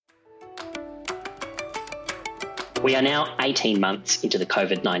We are now 18 months into the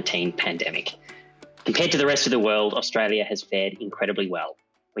COVID-19 pandemic. Compared to the rest of the world, Australia has fared incredibly well.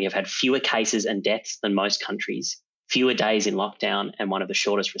 We have had fewer cases and deaths than most countries, fewer days in lockdown, and one of the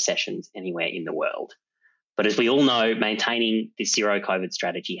shortest recessions anywhere in the world. But as we all know, maintaining this zero COVID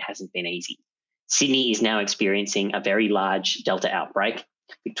strategy hasn't been easy. Sydney is now experiencing a very large Delta outbreak.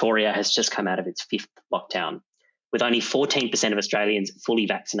 Victoria has just come out of its fifth lockdown. With only 14% of Australians fully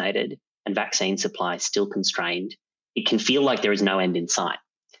vaccinated and vaccine supply still constrained, it can feel like there is no end in sight.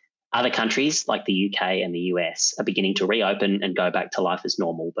 Other countries like the UK and the US are beginning to reopen and go back to life as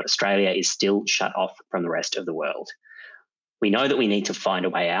normal, but Australia is still shut off from the rest of the world. We know that we need to find a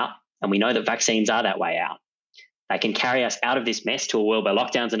way out, and we know that vaccines are that way out. They can carry us out of this mess to a world where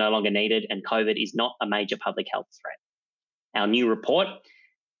lockdowns are no longer needed and COVID is not a major public health threat. Our new report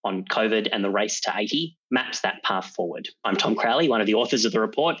on COVID and the race to 80 maps that path forward. I'm Tom Crowley, one of the authors of the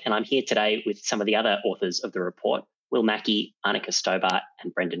report, and I'm here today with some of the other authors of the report, Will Mackey, Annika Stobart,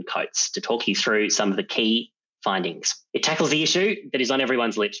 and Brendan Coates, to talk you through some of the key findings. It tackles the issue that is on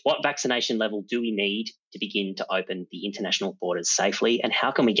everyone's lips. What vaccination level do we need to begin to open the international borders safely, and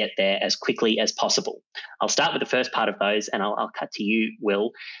how can we get there as quickly as possible? I'll start with the first part of those, and I'll cut to you,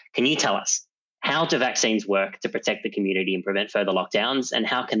 Will. Can you tell us, how do vaccines work to protect the community and prevent further lockdowns, and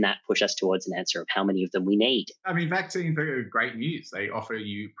how can that push us towards an answer of how many of them we need? I mean, vaccines are great news. They offer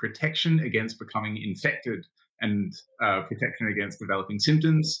you protection against becoming infected and protection against developing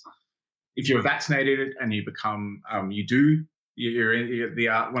symptoms. If you're vaccinated and you become, you're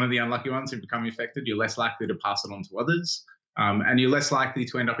one of the unlucky ones who become infected, you're less likely to pass it on to others, and you're less likely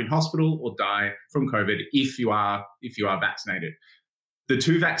to end up in hospital or die from COVID if you are vaccinated. The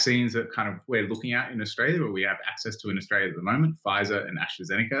two vaccines that we're looking at in Australia, or we have access to in Australia at the moment, Pfizer and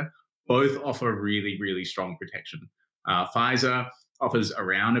AstraZeneca, both offer really, really strong protection. Pfizer offers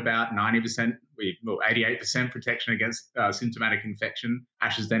around about 90%, 88% protection against symptomatic infection.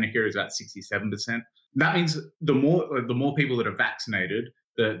 AstraZeneca is about 67%. That means the more people that are vaccinated,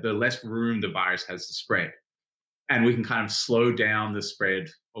 the less room the virus has to spread. And we can slow down the spread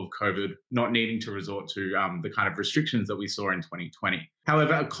of COVID, not needing to resort to the kind of restrictions that we saw in 2020.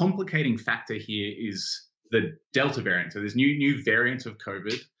 However, a complicating factor here is the Delta variant. So there's new variant of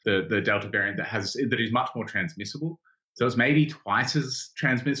COVID, the Delta variant that is much more transmissible. So it's maybe twice as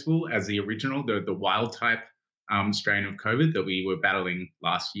transmissible as the original, the wild type strain of COVID that we were battling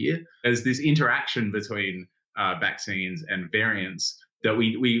last year. There's this interaction between vaccines and variants that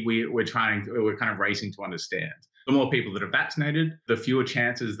we're kind of racing to understand. The more people that are vaccinated, the fewer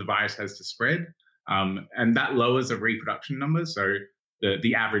chances the virus has to spread, and that lowers the reproduction numbers. So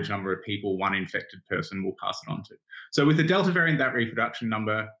the average number of people one infected person will pass it on to. So with the Delta variant, that reproduction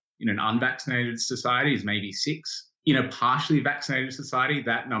number in an unvaccinated society is maybe 6. In a partially vaccinated society,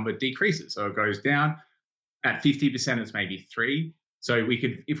 that number decreases. So it goes down. At 50%, it's maybe 3. So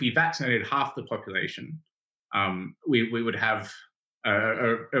if we vaccinated half the population, we would have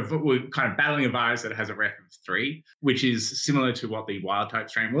we're kind of battling a virus that has a ref of 3, which is similar to what the wild type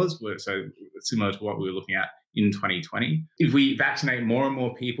strain was. So similar to what we were looking at in 2020. If we vaccinate more and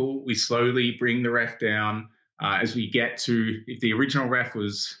more people, we slowly bring the ref down as we get to, if the original ref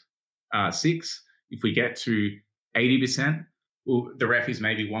was 6, if we get to 80%, the ref is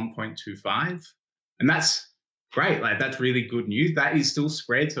maybe 1.25. And that's great. That's really good news. That is still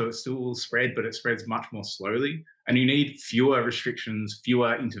spread. So it still will spread, but it spreads much more slowly. And you need fewer restrictions,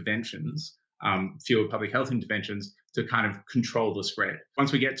 fewer interventions, fewer public health interventions to kind of control the spread.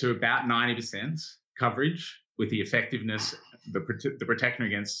 Once we get to about 90% coverage with the effectiveness, the protection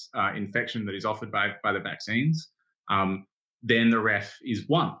against infection that is offered by the vaccines, then the ref is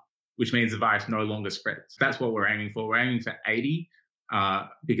 1. Which means the virus no longer spreads. That's what we're aiming for. We're aiming for 80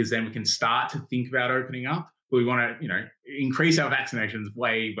 because then we can start to think about opening up. But we want to, increase our vaccinations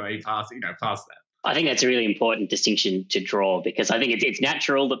way past that. I think that's a really important distinction to draw, because I think it's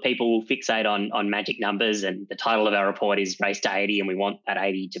natural that people will fixate on magic numbers, and the title of our report is Race to 80, and we want that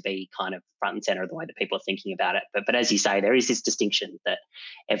 80 to be kind of front and center of the way that people are thinking about it. But as you say, there is this distinction that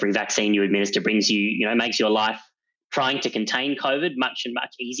every vaccine you administer brings you, makes your life trying to contain COVID much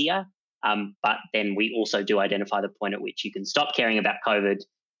easier. But then we also do identify the point at which you can stop caring about COVID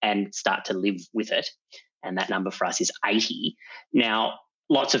and start to live with it. And that number for us is 80. Now,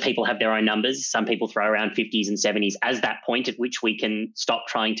 lots of people have their own numbers. Some people throw around 50s and 70s as that point at which we can stop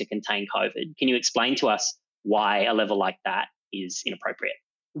trying to contain COVID. Can you explain to us why a level like that is inappropriate?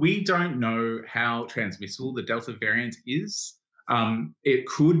 We don't know how transmissible the Delta variant is. It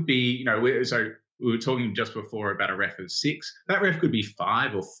could be, so we were talking just before about a ref of 6. That ref could be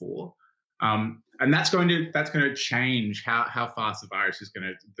 5 or 4. And that's going to change how fast the virus is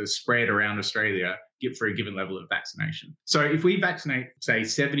going to spread around Australia for a given level of vaccination. So if we vaccinate, say,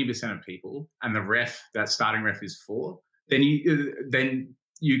 70% of people, and that starting ref is 4, then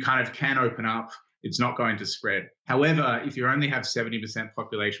you kind of can open up. It's not going to spread. However, if you only have 70%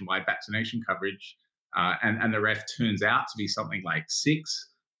 population-wide vaccination coverage, and the ref turns out to be something like 6,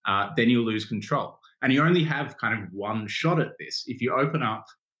 then you'll lose control. And you only have kind of one shot at this. If you open up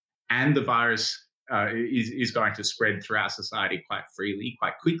and the virus is going to spread throughout society quite freely,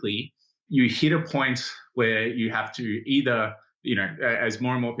 quite quickly, you hit a point where you have to either, as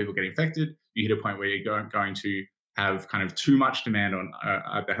more and more people get infected, you hit a point where you're going to have kind of too much demand on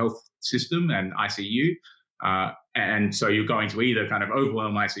the health system and ICU. And so you're going to either kind of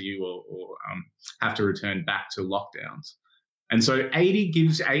overwhelm ICU or have to return back to lockdowns. And so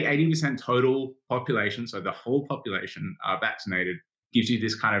 80% total population, so the whole population vaccinated, gives you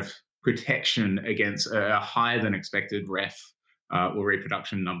this kind of protection against a higher than expected ref or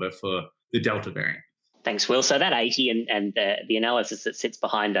reproduction number for the Delta variant. Thanks, Will. So that 80 and the analysis that sits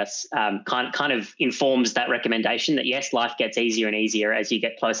behind us kind of informs that recommendation that, yes, life gets easier and easier as you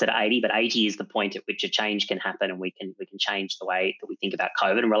get closer to 80, but 80 is the point at which a change can happen, and we can change the way that we think about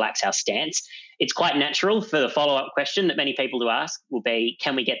COVID and relax our stance. It's quite natural for the follow-up question that many people do ask will be,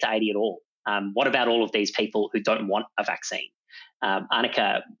 can we get to 80 at all? What about all of these people who don't want a vaccine?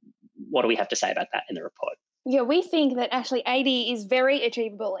 Annika, what do we have to say about that in the report? Yeah, we think that actually 80 is very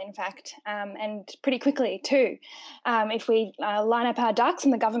achievable, in fact, and pretty quickly too. If we line up our ducks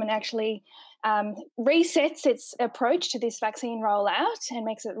and the government actually resets its approach to this vaccine rollout and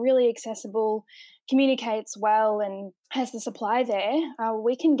makes it really accessible, communicates well and has the supply there,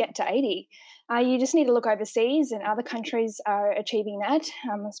 we can get to 80. You just need to look overseas, and other countries are achieving that,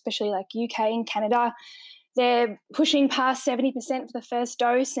 especially like UK and Canada. They're pushing past 70% for the first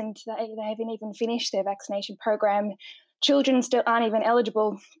dose, and they haven't even finished their vaccination program. Children still aren't even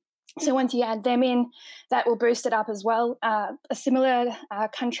eligible. So once you add them in, that will boost it up as well. A similar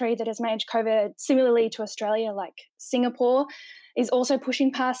country that has managed COVID similarly to Australia, like Singapore, is also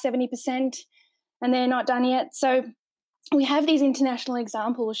pushing past 70%, and they're not done yet. So we have these international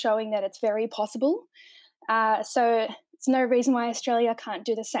examples showing that it's very possible. So it's no reason why Australia can't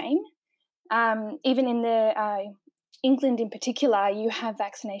do the same. Even in England in particular, you have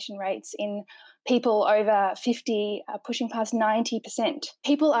vaccination rates in people over 50 pushing past 90%.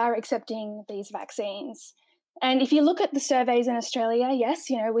 People are accepting these vaccines. And if you look at the surveys in Australia, yes,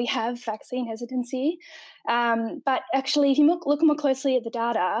 we have vaccine hesitancy. But actually, if you look more closely at the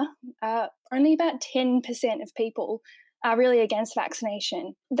data, only about 10% of people are really against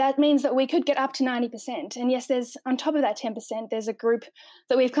vaccination. That means that we could get up to 90%. And yes, there's on top of that 10%, there's a group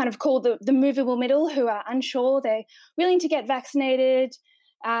that we've kind of called the movable middle, who are unsure. They're willing to get vaccinated,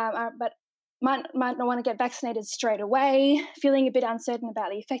 but might not want to get vaccinated straight away, feeling a bit uncertain about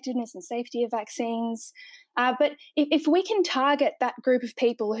the effectiveness and safety of vaccines. But if we can target that group of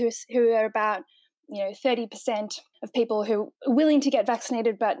people who are about 30% of people who are willing to get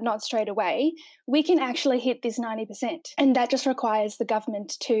vaccinated but not straight away, we can actually hit this 90%. And that just requires the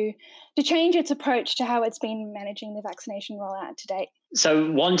government to change its approach to how it's been managing the vaccination rollout to date.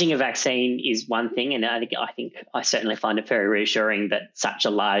 So wanting a vaccine is one thing, and I think I certainly find it very reassuring that such a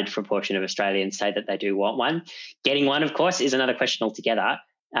large proportion of Australians say that they do want one. Getting one, of course, is another question altogether.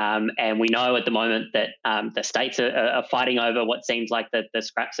 And we know at the moment that the states are fighting over what seems like the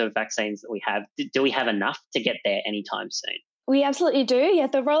scraps of vaccines that we have. Do we have enough to get there anytime soon? We absolutely do. Yeah,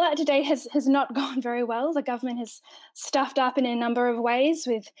 the rollout to date has not gone very well. The government has stuffed up in a number of ways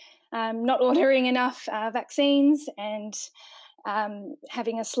with not ordering enough vaccines and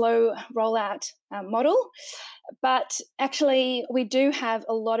having a slow rollout model. But actually, we do have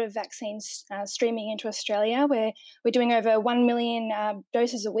a lot of vaccines streaming into Australia, where we're doing over 1 million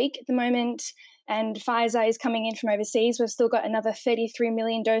doses a week at the moment, and Pfizer is coming in from overseas. We've still got another 33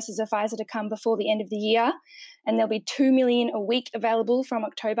 million doses of Pfizer to come before the end of the year, and there'll be 2 million a week available from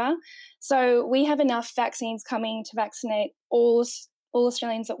October. So we have enough vaccines coming to vaccinate all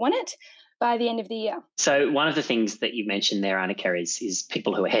Australians that want it by the end of the year. So one of the things that you mentioned there, Annika, is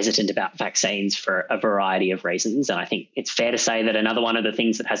people who are hesitant about vaccines for a variety of reasons. And I think it's fair to say that another one of the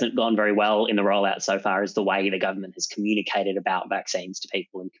things that hasn't gone very well in the rollout so far is the way the government has communicated about vaccines to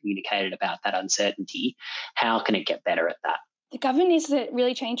people and communicated about that uncertainty. How can it get better at that? The government needs to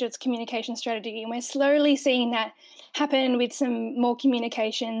really change its communication strategy, and we're slowly seeing that happen with some more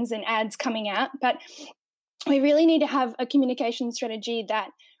communications and ads coming out. But we really need to have a communication strategy that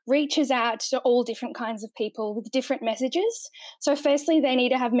reaches out to all different kinds of people with different messages. So firstly, they need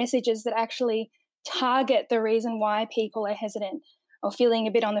to have messages that actually target the reason why people are hesitant. or feeling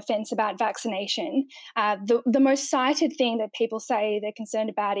a bit on the fence about vaccination, the most cited thing that people say they're concerned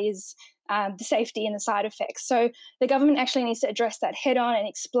about is the safety and the side effects. So the government actually needs to address that head on and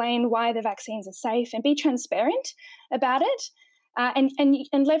explain why the vaccines are safe and be transparent about it.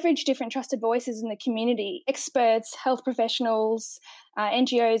 And leverage different trusted voices in the community, experts, health professionals,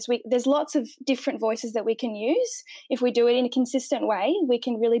 NGOs. There's lots of different voices that we can use. If we do it in a consistent way, we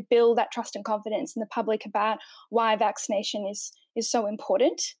can really build that trust and confidence in the public about why vaccination is so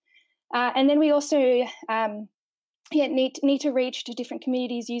important. And then we also need to reach to different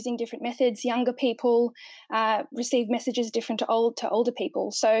communities using different methods. Younger people receive messages different to older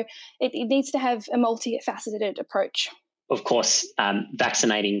people. So it needs to have a multifaceted approach. Of course,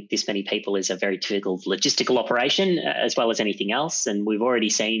 vaccinating this many people is a very difficult logistical operation, as well as anything else. And we've already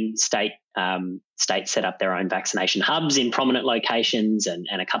seen states set up their own vaccination hubs in prominent locations, and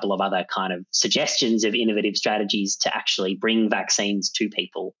a couple of other kind of suggestions of innovative strategies to actually bring vaccines to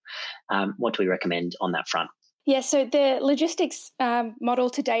people. What do we recommend on that front? Yeah, so the logistics model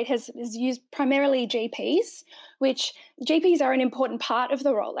to date has used primarily GPs, which GPs are an important part of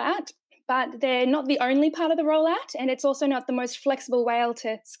the rollout, but they're not the only part of the rollout, and it's also not the most flexible way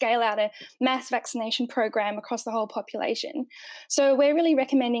to scale out a mass vaccination program across the whole population. So we're really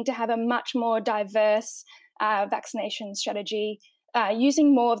recommending to have a much more diverse vaccination strategy,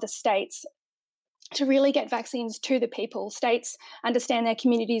 using more of the states to really get vaccines to the people. States understand their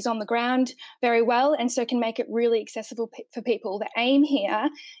communities on the ground very well, and so can make it really accessible for people. The aim here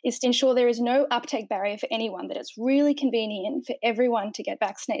is to ensure there is no uptake barrier for anyone, that it's really convenient for everyone to get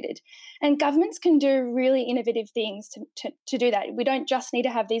vaccinated. And governments can do really innovative things to do that. We don't just need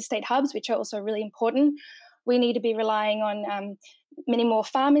to have these state hubs, which are also really important. We need to be relying on many more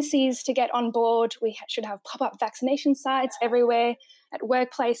pharmacies to get on board. We should have pop-up vaccination sites everywhere, at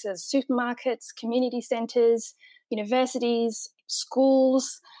workplaces, supermarkets, community centres, universities,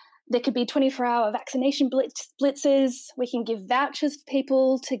 schools. There could be 24-hour vaccination blitzes. We can give vouchers for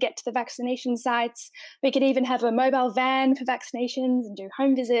people to get to the vaccination sites. We could even have a mobile van for vaccinations and do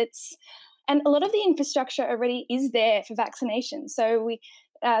home visits. And a lot of the infrastructure already is there for vaccination. So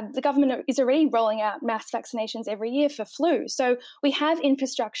the government is already rolling out mass vaccinations every year for flu. So we have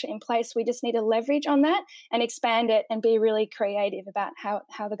infrastructure in place. We just need to leverage on that and expand it and be really creative about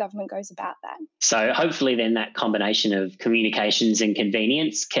how the government goes about that. So hopefully then that combination of communications and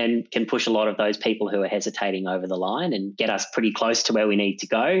convenience can push a lot of those people who are hesitating over the line and get us pretty close to where we need to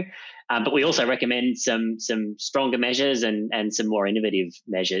go. But we also recommend some stronger measures and some more innovative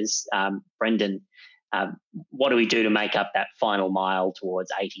measures. Brendan, what do we do to make up that final mile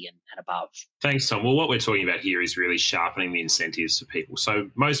towards 80 and above? Thanks, Tom. Well, what we're talking about here is really sharpening the incentives for people. So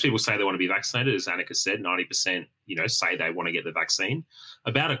most people say they want to be vaccinated. As Annika said, 90%, say they want to get the vaccine.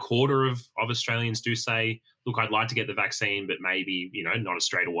 About a quarter of Australians do say, look, I'd like to get the vaccine, but maybe, not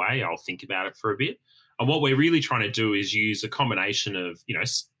straight away. I'll think about it for a bit. And what we're really trying to do is use a combination of,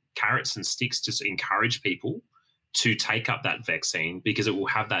 carrots and sticks to encourage people to take up that vaccine, because it will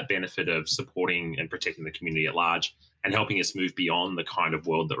have that benefit of supporting and protecting the community at large and helping us move beyond the kind of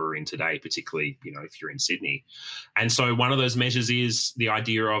world that we're in today, particularly, if you're in Sydney. And so one of those measures is the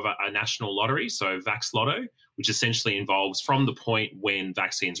idea of a national lottery, so Vax Lotto, which essentially involves, from the point when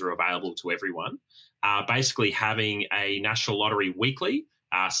vaccines are available to everyone, basically having a national lottery weekly,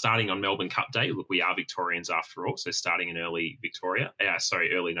 starting on Melbourne Cup Day. Look, we are Victorians after all, so starting in early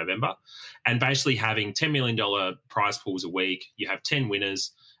November, and basically having $10 million prize pools a week. You have 10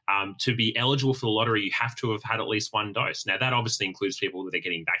 winners. To be eligible for the lottery, you have to have had at least one dose. Now, that obviously includes people that are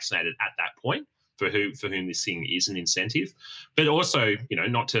getting vaccinated at that point, for whom this thing is an incentive, but also,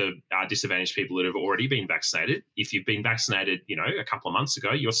 not to disadvantage people that have already been vaccinated. If you've been vaccinated, a couple of months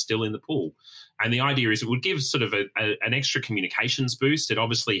ago, you're still in the pool. And the idea is it would give sort of an extra communications boost. It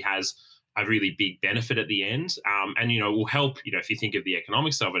obviously has a really big benefit at the end. And, it will help, if you think of the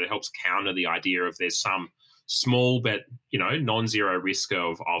economics of it, it helps counter the idea of there's some small but, non-zero risk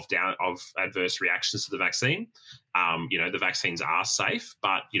of adverse reactions to the vaccine. The vaccines are safe,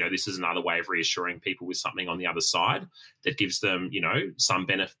 but, this is another way of reassuring people with something on the other side that gives them, some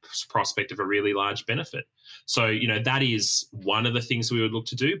prospect of a really large benefit. So, that is one of the things we would look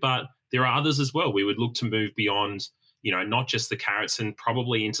to do, but there are others as well. We would look to move beyond, not just the carrots, and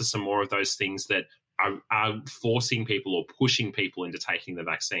probably into some more of those things that are forcing people or pushing people into taking the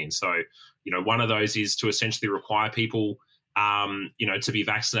vaccine. So, one of those is to essentially require people, to be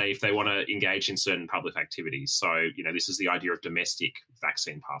vaccinated if they want to engage in certain public activities. So, this is the idea of domestic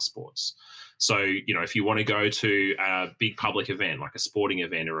vaccine passports. So, if you want to go to a big public event, like a sporting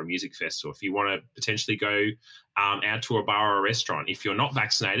event or a music festival, if you want to potentially go out to a bar or a restaurant, if you're not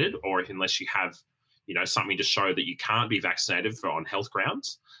vaccinated, or unless you have, something to show that you can't be vaccinated on health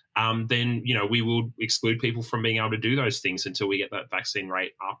grounds, then, we will exclude people from being able to do those things until we get that vaccine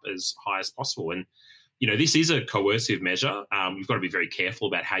rate up as high as possible. And, this is a coercive measure. You've got to be very careful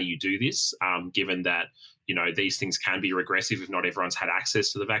about how you do this, given that, these things can be regressive if not everyone's had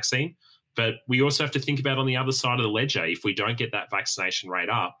access to the vaccine. But we also have to think about on the other side of the ledger, if we don't get that vaccination rate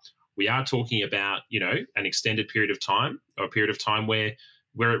up, we are talking about, an extended period of time, or a period of time where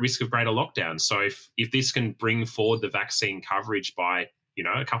we're at risk of greater lockdowns. So if this can bring forward the vaccine coverage by,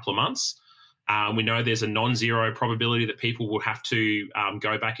 a couple of months, we know there's a non-zero probability that people will have to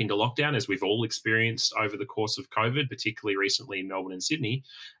go back into lockdown, as we've all experienced over the course of COVID, particularly recently in Melbourne and Sydney,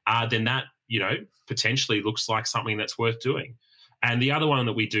 then that, potentially looks like something that's worth doing. And the other one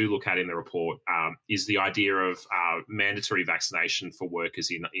that we do look at in the report is the idea of mandatory vaccination for workers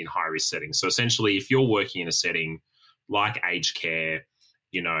in high-risk settings. So essentially, if you're working in a setting like aged care,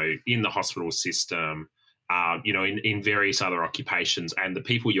 in the hospital system, in various other occupations, and the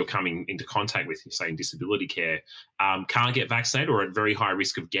people you're coming into contact with, say in disability care, can't get vaccinated or are at very high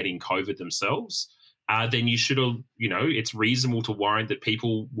risk of getting COVID themselves, then you should, it's reasonable to warrant that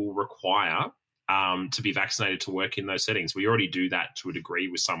people will require to be vaccinated to work in those settings. We already do that to a degree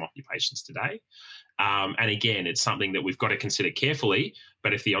with some occupations today. And again, it's something that we've got to consider carefully.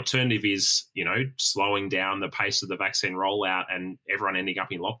 But if the alternative is, slowing down the pace of the vaccine rollout and everyone ending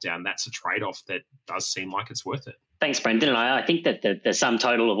up in lockdown, that's a trade-off that does seem like it's worth it. Thanks, Brendan. And I think that the sum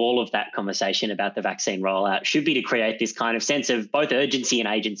total of all of that conversation about the vaccine rollout should be to create this kind of sense of both urgency and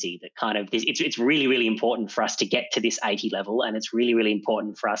agency. That kind of it's really, really important for us to get to this 80 level, and it's really, really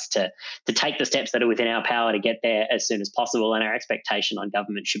important for us to take the steps that are within our power to get there as soon as possible. And our expectation on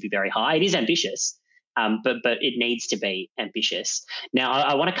government should be very high. It is ambitious. But it needs to be ambitious. Now,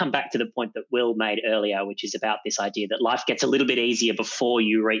 I want to come back to the point that Will made earlier, which is about this idea that life gets a little bit easier before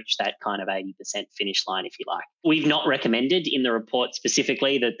you reach that kind of 80% finish line, if you like. We've not recommended in the report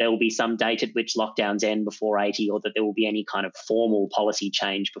specifically that there will be some date at which lockdowns end before 80, or that there will be any kind of formal policy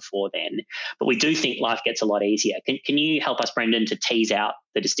change before then. But we do think life gets a lot easier. Can you help us, Brendan, to tease out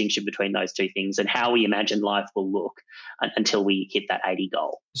the distinction between those two things and how we imagine life will look until we hit that 80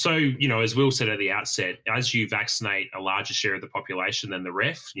 goal? So, as Will said at the outset, as you vaccinate a larger share of the population than the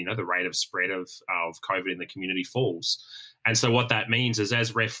the rate of spread of COVID in the community falls. And so what that means is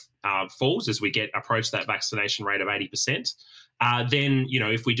as ref falls, as we approach that vaccination rate of 80%, then,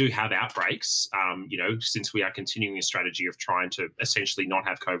 if we do have outbreaks, since we are continuing a strategy of trying to essentially not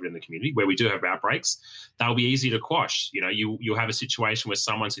have COVID in the community, where we do have outbreaks, they'll be easy to quash. You'll have a situation where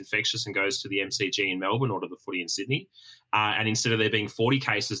someone's infectious and goes to the MCG in Melbourne or to the footy in Sydney, and instead of there being 40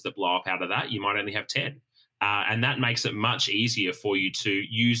 cases that blow up out of that, you might only have 10. And that makes it much easier for you to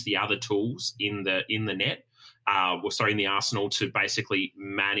use the other tools in the net, in the arsenal, to basically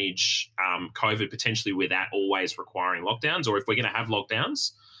manage COVID potentially without always requiring lockdowns, or if we're going to have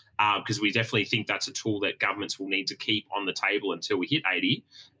lockdowns, because we definitely think that's a tool that governments will need to keep on the table until we hit 80,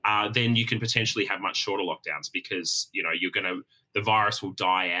 then you can potentially have much shorter lockdowns, because, the virus will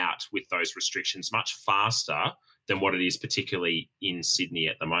die out with those restrictions much faster than what it is, particularly in Sydney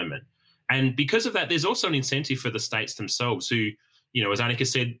at the moment. And because of that, there's also an incentive for the states themselves who, as Annika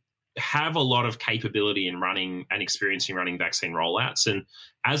said, have a lot of capability in running and experience in running vaccine rollouts. And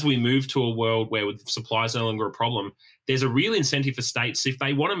as we move to a world where supply is no longer a problem, there's a real incentive for states, if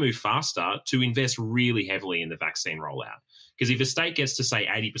they want to move faster, to invest really heavily in the vaccine rollout. Because if a state gets to, say,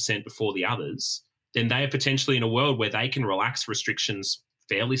 80% before the others, then they are potentially in a world where they can relax restrictions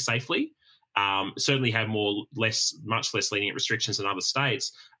fairly safely, certainly have much less lenient restrictions than other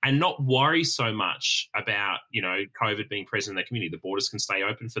states, and not worry so much about, COVID being present in their community. The borders can stay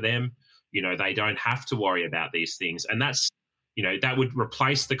open for them. They don't have to worry about these things. And that's, that would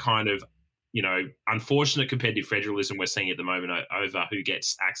replace the kind of, unfortunate competitive federalism we're seeing at the moment over who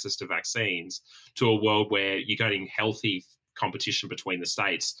gets access to vaccines, to a world where you're getting healthy competition between the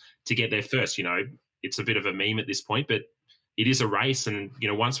states to get there first. It's a bit of a meme at this point, but it is a race. And,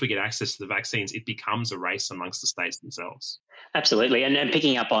 once we get access to the vaccines, it becomes a race amongst the states themselves. Absolutely. And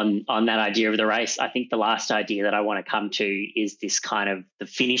picking up on that idea of the race, I think the last idea that I want to come to is this kind of the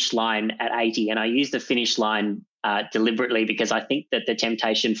finish line at 80. And I use the finish line deliberately because I think that the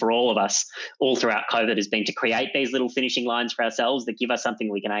temptation for all of us all throughout COVID has been to create these little finishing lines for ourselves that give us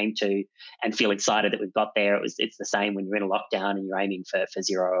something we can aim to and feel excited that we've got there. It's the same when you're in a lockdown and you're aiming for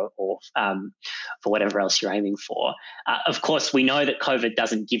zero or for whatever else you're aiming for. Of course, we know that COVID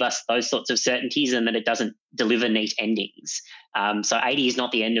doesn't give us those sorts of certainties and that it doesn't deliver neat endings. So 80 is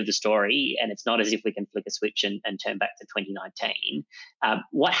not the end of the story, and it's not as if we can flick a switch and turn back to 2019.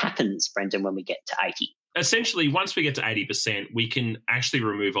 What happens, Brendan, when we get to 80? essentially, once we get to 80%, we can actually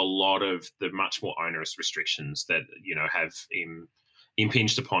remove a lot of the much more onerous restrictions that, have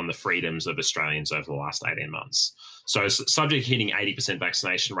impinged upon the freedoms of Australians over the last 18 months. So subject to hitting 80%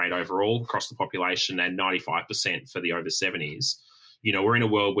 vaccination rate overall across the population and 95% for the over 70s, we're in a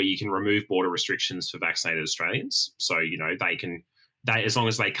world where you can remove border restrictions for vaccinated Australians. So, they as long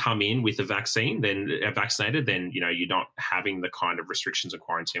as they come in with a vaccine, then are vaccinated, then, you're not having the kind of restrictions and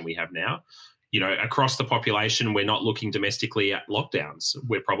quarantine we have now. Across the population, we're not looking domestically at lockdowns.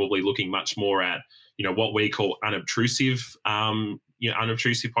 We're probably looking much more at, what we call unobtrusive,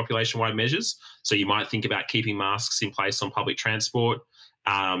 unobtrusive population-wide measures. So you might think about keeping masks in place on public transport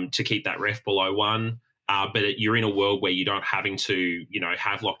to keep that ref below 1. But you're in a world where you don't having to,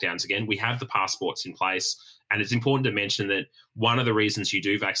 have lockdowns again. We have the passports in place. And it's important to mention that one of the reasons you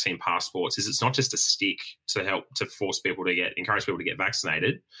do vaccine passports is it's not just a stick to help to encourage people to get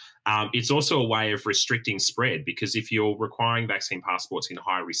vaccinated. It's also a way of restricting spread, because if you're requiring vaccine passports in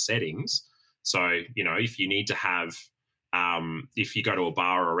high risk settings, so, if you need to have, if you go to a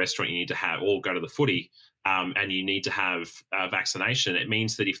bar or a restaurant, you need to have, or go to the footy, and you need to have vaccination, it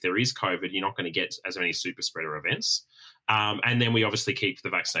means that if there is COVID, you're not going to get as many super spreader events. And then we obviously keep the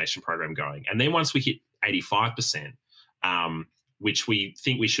vaccination program going. And then once we hit 85%, which we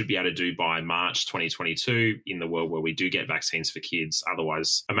think we should be able to do by March 2022 in the world where we do get vaccines for kids,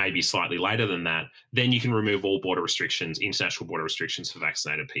 otherwise maybe slightly later than that, then you can remove all border restrictions, international border restrictions for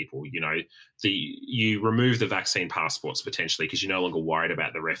vaccinated people. You remove the vaccine passports potentially because you're no longer worried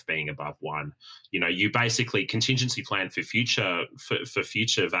about the ref being above 1. You basically contingency plan for future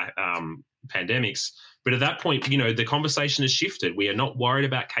pandemics. But at that point, the conversation has shifted. We are not worried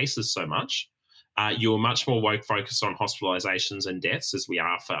about cases so much. You're much more focused on hospitalizations and deaths as we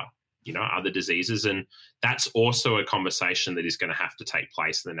are for, other diseases. And that's also a conversation that is going to have to take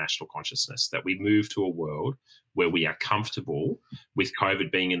place in the national consciousness, that we move to a world where we are comfortable with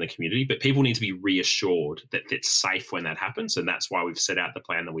COVID being in the community, but people need to be reassured that it's safe when that happens. And that's why we've set out the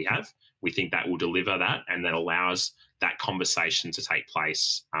plan that we have. We think that will deliver that, and that allows that conversation to take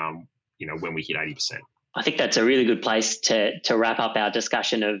place, when we hit 80%. I think that's a really good place to wrap up our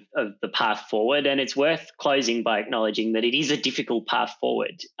discussion of the path forward. And it's worth closing by acknowledging that it is a difficult path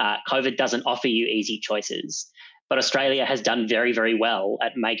forward. COVID doesn't offer you easy choices, but Australia has done very, very well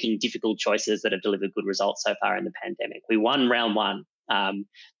at making difficult choices that have delivered good results so far in the pandemic. We won round 1.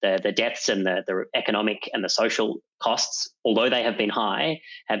 The deaths and the economic and the social costs, although they have been high,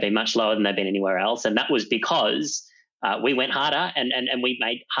 have been much lower than they've been anywhere else. And that was because we went harder and we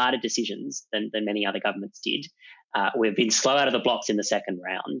made harder decisions than many other governments did. We've been slow out of the blocks in the second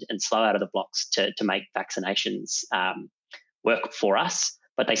round and slow out of the blocks to make vaccinations work for us,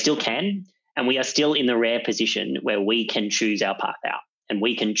 but they still can. And we are still in the rare position where we can choose our path out, and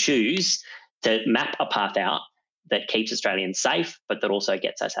we can choose to map a path out that keeps Australians safe, but that also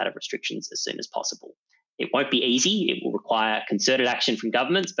gets us out of restrictions as soon as possible. It won't be easy. It will require concerted action from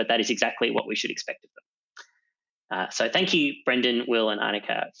governments, but that is exactly what we should expect of them. So thank you, Brendan, Will and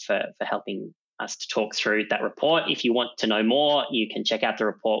Annika for helping us to talk through that report. If you want to know more, you can check out the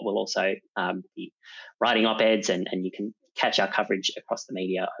report. We'll also be writing op-eds and you can catch our coverage across the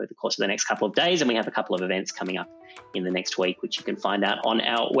media over the course of the next couple of days. And we have a couple of events coming up in the next week, which you can find out on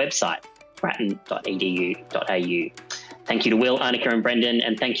our website, grattan.edu.au. Thank you to Will, Annika and Brendan,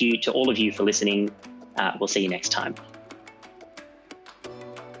 and thank you to all of you for listening. We'll see you next time.